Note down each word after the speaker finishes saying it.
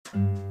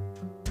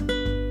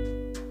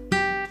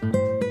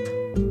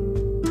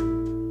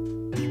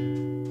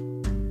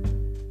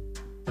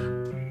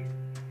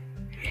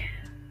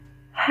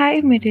हाय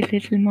मेरे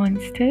little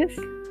monsters,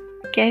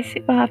 कैसे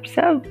हो आप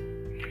सब।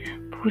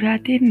 पूरा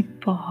दिन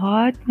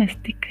बहुत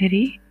मस्ती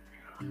करी।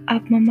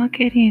 अब मम्मा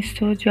कह रही हैं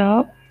सो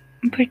जाओ,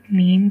 बट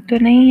नींद तो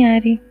नहीं आ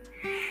रही,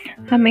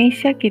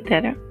 हमेशा की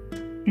तरह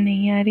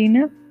नहीं आ रही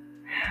ना।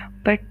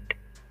 बट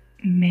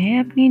मैं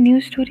अपनी न्यू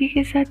स्टोरी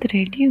के साथ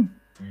रेडी हूँ।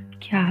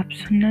 क्या आप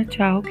सुनना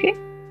चाहोगे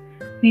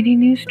मेरी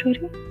न्यू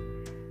स्टोरी?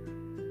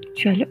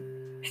 चलो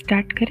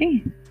स्टार्ट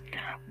करें।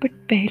 बट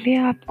पहले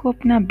आपको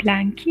अपना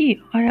ब्लैंकी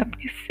और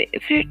अपने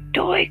फेवरेट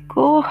टॉय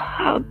को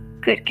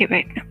हग करके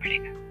बैठना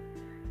पड़ेगा।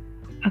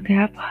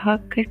 अगर आप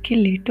हग करके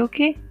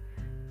लेटोगे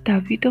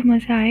तभी तो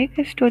मज़ा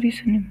आएगा स्टोरी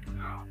सुनने में,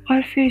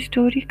 और फिर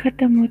स्टोरी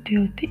ख़त्म होते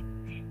होते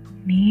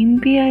नींद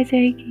भी आ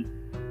जाएगी।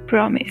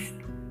 प्रॉमिस,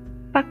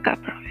 पक्का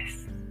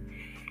प्रॉमिस।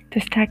 तो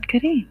स्टार्ट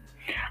करें।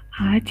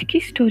 आज की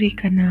स्टोरी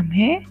का नाम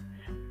है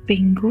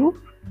Pingu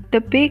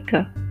the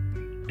baker.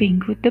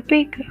 Pingu the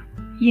baker,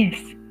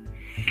 yes.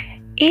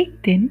 एक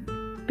दिन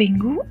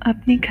पिंगू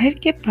अपने घर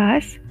के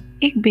पास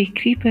एक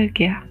बेकरी पर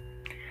गया।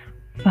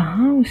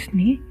 वहाँ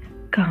उसने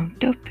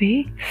काउंटर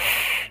पे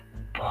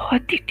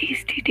बहुत ही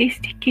टेस्टी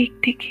टेस्टी केक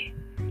देखे।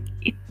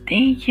 इतने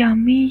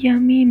यमी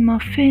यमी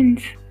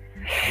मफिन्स,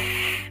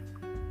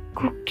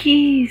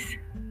 कुकीज।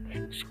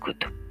 उसको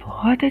तो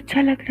बहुत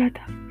अच्छा लग रहा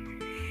था।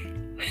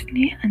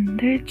 उसने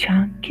अंदर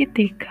झांक के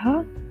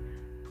देखा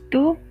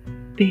तो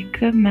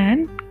बेकर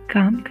मैन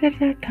काम कर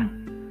रहा था।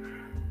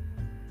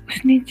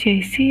 उसने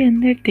जैसे ही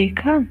अंदर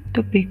देखा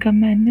तो बेकर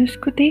मैन ने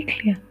उसको देख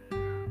लिया।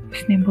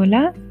 उसने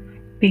बोला,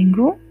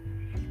 पिंगू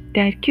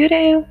डर क्यों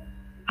रहे हो,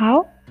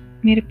 आओ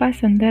मेरे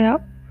पास अंदर आओ,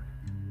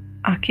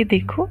 आके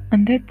देखो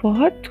अंदर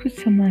बहुत कुछ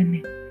सामान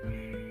है।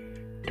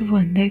 तो वो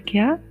अंदर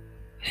गया।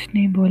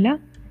 उसने बोला,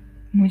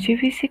 मुझे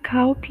भी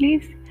सिखाओ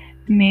प्लीज़,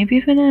 मैं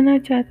भी बनाना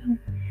चाहता हूँ।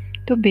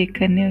 तो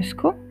बेकर ने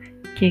उसको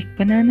केक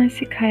बनाना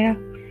सिखाया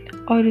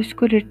और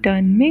उसको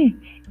रिटर्न में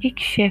एक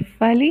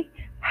शेफ वाली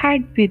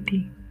हैट भी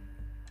दी।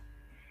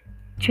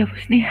 जब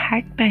उसने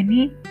हैट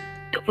पहनी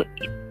तो वो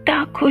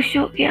इतना खुश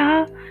हो गया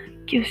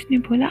कि उसने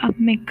बोला, अब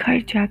मैं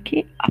घर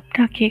जाके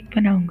अपना केक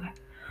बनाऊंगा।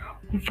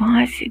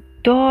 वहाँ से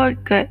दौड़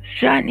कर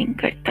रनिंग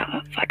करता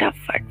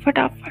फटाफट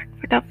फटाफट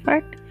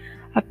फटाफट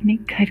अपने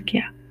घर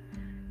गया।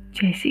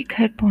 जैसे ही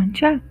घर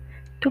पहुंचा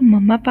तो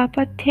मम्मा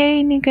पापा थे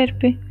ही नहीं घर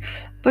पे,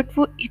 बट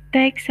वो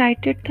इतना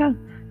एक्साइटेड था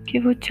कि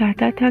वो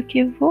चाहता था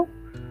कि वो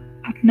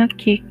अपना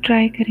केक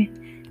ट्राई करे।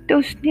 तो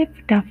उसने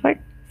फटाफट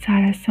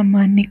सारा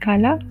सामान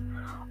निकाला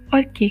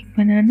और केक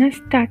बनाना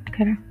स्टार्ट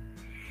करा।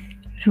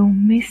 रूम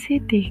में से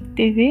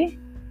देखते हुए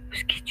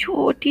उसकी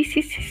छोटी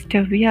सी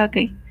सिस्टर भी आ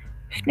गई।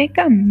 उसने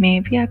कहा,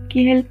 मैं भी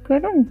आपकी हेल्प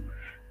करूं?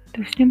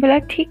 तो उसने बोला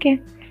ठीक है।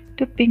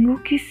 तो पिंगू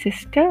की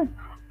सिस्टर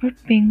और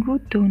पिंगू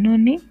दोनों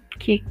ने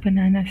केक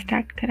बनाना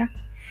स्टार्ट करा।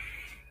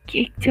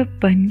 केक जब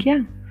बन गया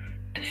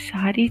तो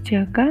सारी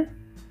जगह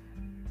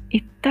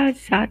इतना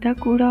ज़्यादा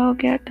कूड़ा हो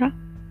गया था,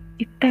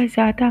 इतना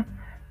ज़्यादा।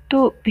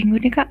 तो पिंगू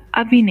ने कहा,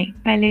 अभी नहीं,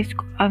 पहले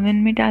इसको ओवन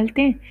में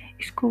डालते हैं,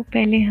 इसको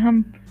पहले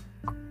हम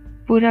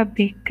पूरा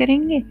बेक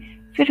करेंगे,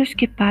 फिर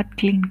उसके बाद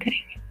क्लीन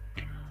करेंगे।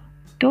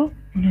 तो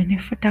उन्होंने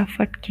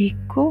फटाफट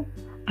केक को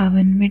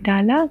ओवन में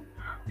डाला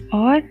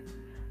और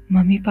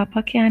मम्मी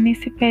पापा के आने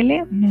से पहले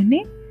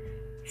उन्होंने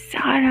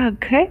सारा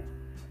घर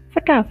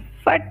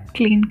फटाफट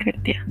क्लीन कर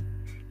दिया।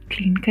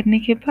 क्लीन करने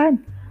के बाद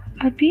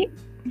अभी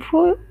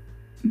वो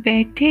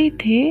बैठे ही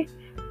थे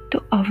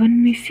तो ओवन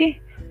में से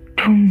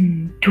ढूम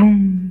ढूम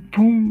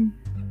बूम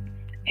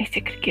ऐसे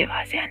करके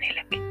आवाजें आने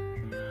लगी।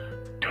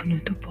 दोनों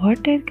तो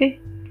बहुत डर गए।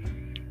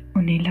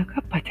 उन्हें लगा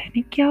पता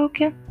नहीं क्या हो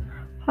गया,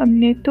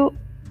 हमने तो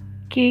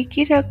केक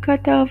ही रखा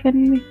था ओवन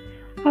में,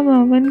 अब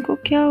ओवन को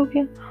क्या हो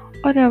गया?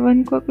 और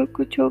ओवन को अगर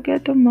कुछ हो गया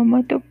तो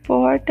मम्मा तो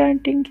बहुत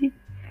डांटेंगी,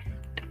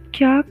 तो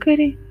क्या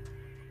करें?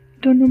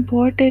 दोनों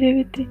बहुत डरे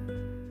हुए थे।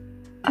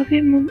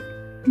 अभी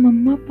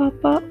मम्मा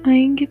पापा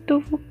आएंगे तो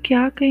वो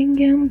क्या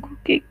कहेंगे हमको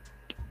कि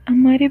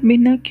हमारे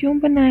बिना क्यों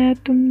बनाया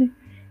तुमने?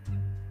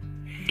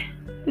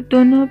 तो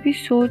दोनों अभी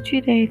सोच ही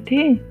रहे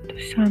थे तो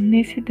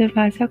सामने से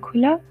दरवाज़ा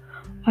खुला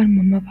और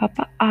मम्मा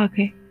पापा आ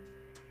गए।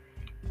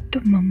 तो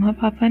मम्मा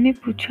पापा ने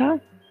पूछा,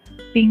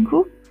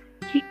 पिंगू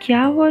ये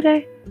क्या हो रहा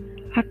है,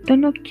 आप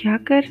दोनों क्या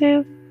कर रहे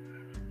हो?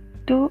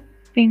 तो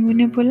पिंगू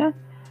ने बोला,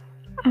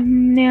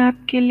 हमने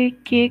आपके लिए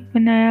केक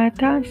बनाया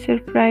था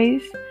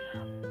सरप्राइज,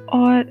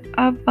 और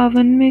अब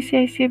ओवन में से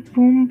ऐसे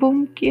बूम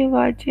बूम की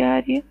आवाज़ें आ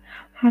रही है,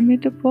 हमें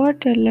तो बहुत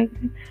डर लग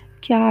रहा है,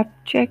 क्या आप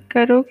चेक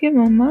करोगे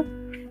मम्मा?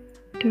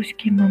 तो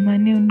उसकी मम्मा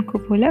ने उनको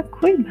बोला,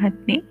 कोई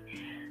बात नहीं,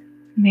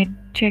 मैं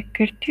चेक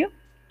करती हूँ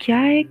क्या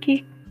है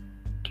केक,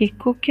 केक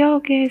को क्या हो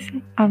गया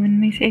ऐसा, ओवन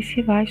में से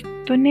ऐसी आवाज़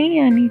तो नहीं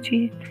आनी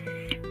चाहिए।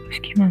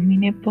 उसकी मम्मी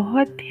ने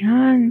बहुत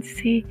ध्यान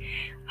से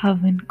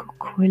ओवन को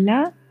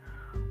खोला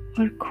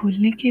और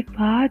खोलने के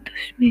बाद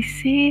उसमें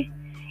से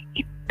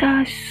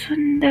इतना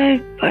सुंदर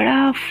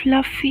बड़ा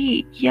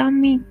फ्लफी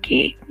यमी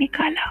केक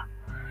निकाला।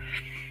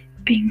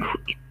 पिंगू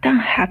इतना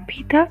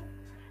हैप्पी था,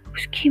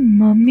 उसकी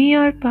मम्मी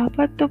और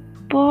पापा तो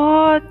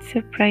बहुत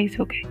सरप्राइज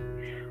हो गए।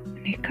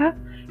 उन्हें कहा,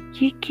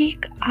 ये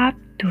केक आप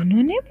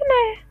दोनों ने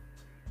बनाया?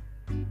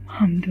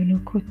 हम दोनों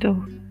को तो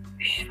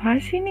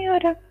विश्वास ही नहीं हो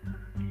रहा।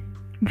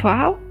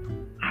 वाह,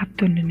 आप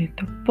दोनों ने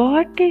तो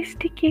बहुत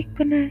टेस्टी केक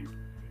बनाया।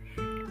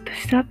 तो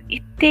सब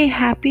इतने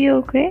हैप्पी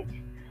हो गए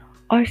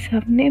और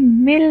सबने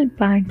मिल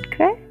बांट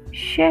कर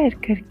शेयर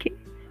करके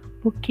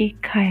वो केक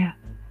खाया।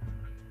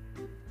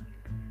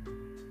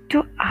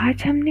 तो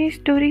आज हमने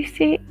स्टोरी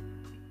से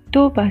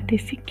दो बातें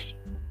सीखी।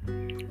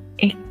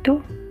 एक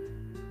तो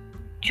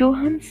जो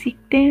हम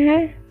सीखते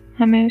हैं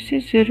हमें उसे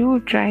ज़रूर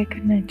ट्राई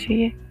करना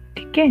चाहिए,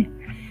 ठीक है।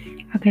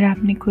 अगर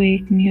आपने कोई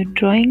एक न्यू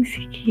ड्राइंग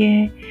सीखी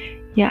है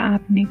या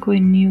आपने कोई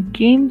न्यू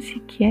गेम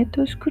सीखी है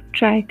तो उसको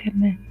ट्राई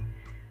करना है।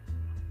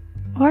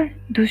 और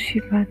दूसरी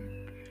बात,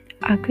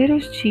 अगर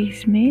उस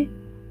चीज़ में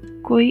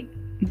कोई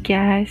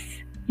गैस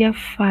या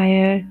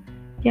फायर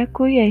या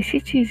कोई ऐसी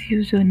चीज़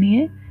यूज़ होनी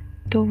है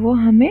तो वो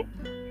हमें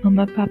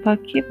मम्मा पापा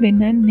के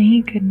बिना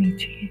नहीं करनी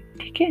चाहिए,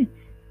 ठीक है।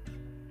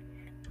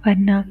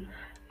 वरना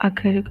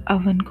अगर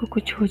अवन को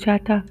कुछ हो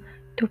जाता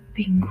तो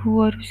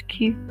पिंगू और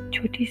उसकी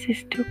छोटी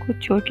सिस्टर को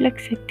चोट लग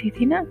सकती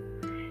थी ना।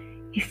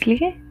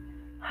 इसलिए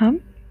हम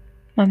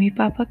मम्मी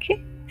पापा के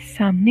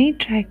सामने ही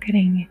ट्राई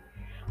करेंगे।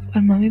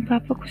 और मम्मी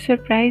पापा को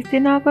सरप्राइज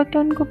देना होगा तो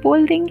उनको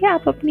बोल देंगे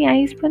आप अपनी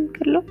आईज बंद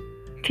कर लो,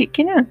 ठीक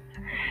है ना।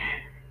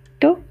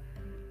 तो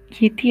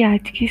ये थी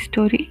आज की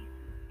story,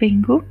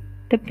 पिंगू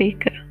the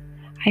baker.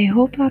 I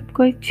hope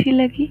आपको अच्छी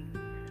लगी,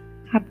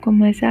 आपको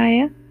मज़ा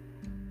आया।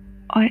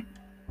 और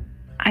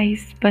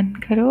आईज बंद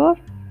करो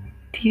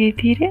धीरे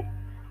धीरे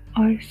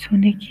और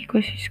सोने की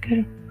कोशिश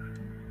करो।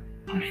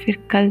 और फिर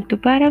कल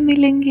दोबारा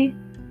मिलेंगे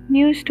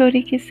न्यू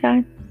स्टोरी के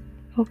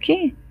साथ।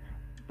 Okay,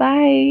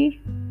 bye.